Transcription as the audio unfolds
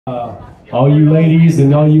All you ladies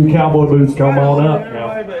and all you cowboy boots, come on up now.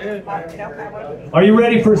 Are you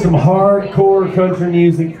ready for some hardcore country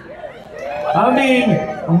music? I mean,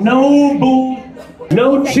 no bull,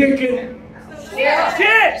 no chicken,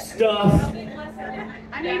 shit stuff.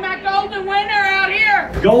 I need my golden winner out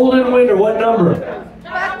here. Golden winner, what number?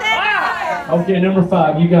 Wow. Okay, number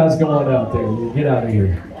 5. You guys go on out there. You get out of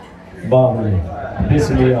here. Bothering me.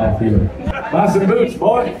 Pissing me off here. Buy some boots,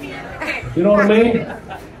 boy. You know what I mean?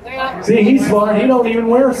 See, he's smart. He don't even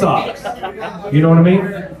wear socks. You know what I mean?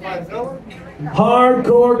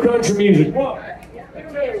 Hardcore country music. 1,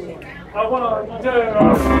 2, 1, 2.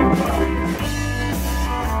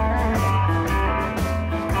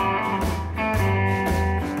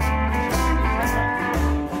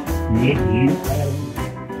 If you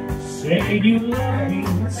say you love me,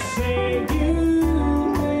 say you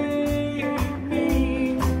hate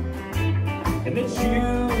me, and that you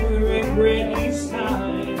regret each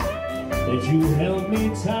time that you held me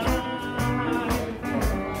tight.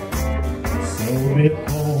 So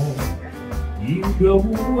before you go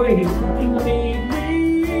away and leave me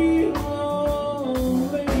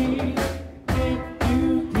lonely, if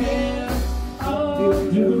you can undo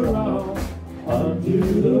the wrong, undo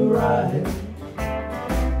the right.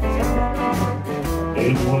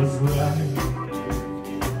 It was right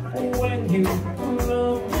when you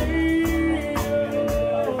loved me,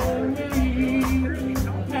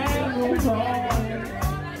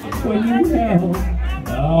 when you held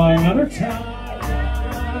another time.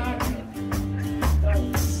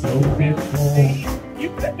 So before You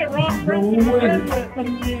picked the wrong go person. away and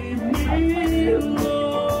leave me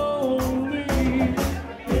lonely,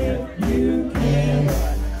 if you can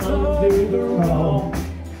undo the wrong,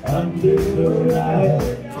 undo the right.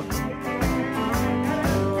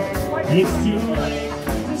 It's too late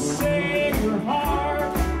to say your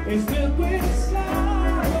heart is filled with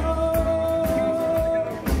sorrow.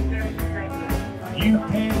 You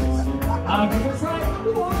can't, I'm gonna try.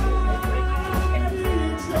 Why do you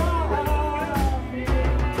try?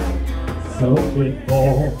 So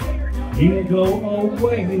before you go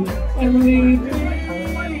away and leave me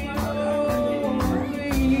lonely,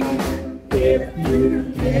 if you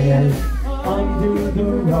can undo the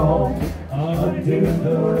wrong, undo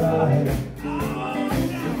the right.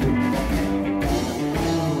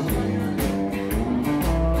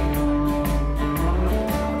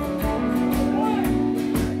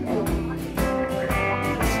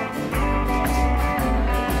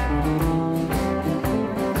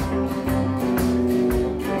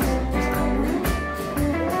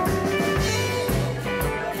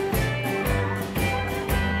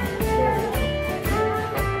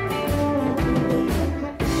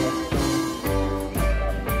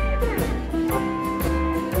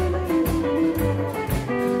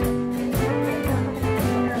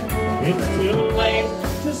 It's too late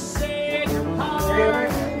to say your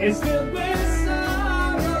heart is filled with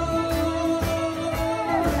sorrow.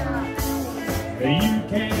 You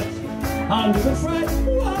can't undo the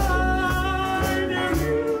right. Why do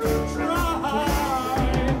you try?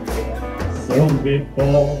 So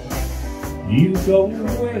before you go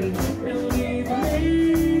away and leave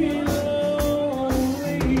me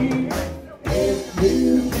lonely, if you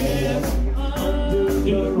can undo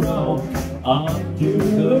the wrong, undo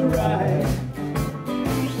the right.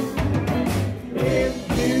 If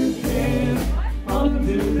you can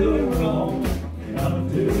undo the wrong,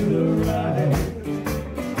 undo the right.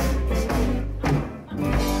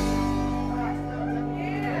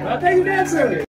 I think that's it.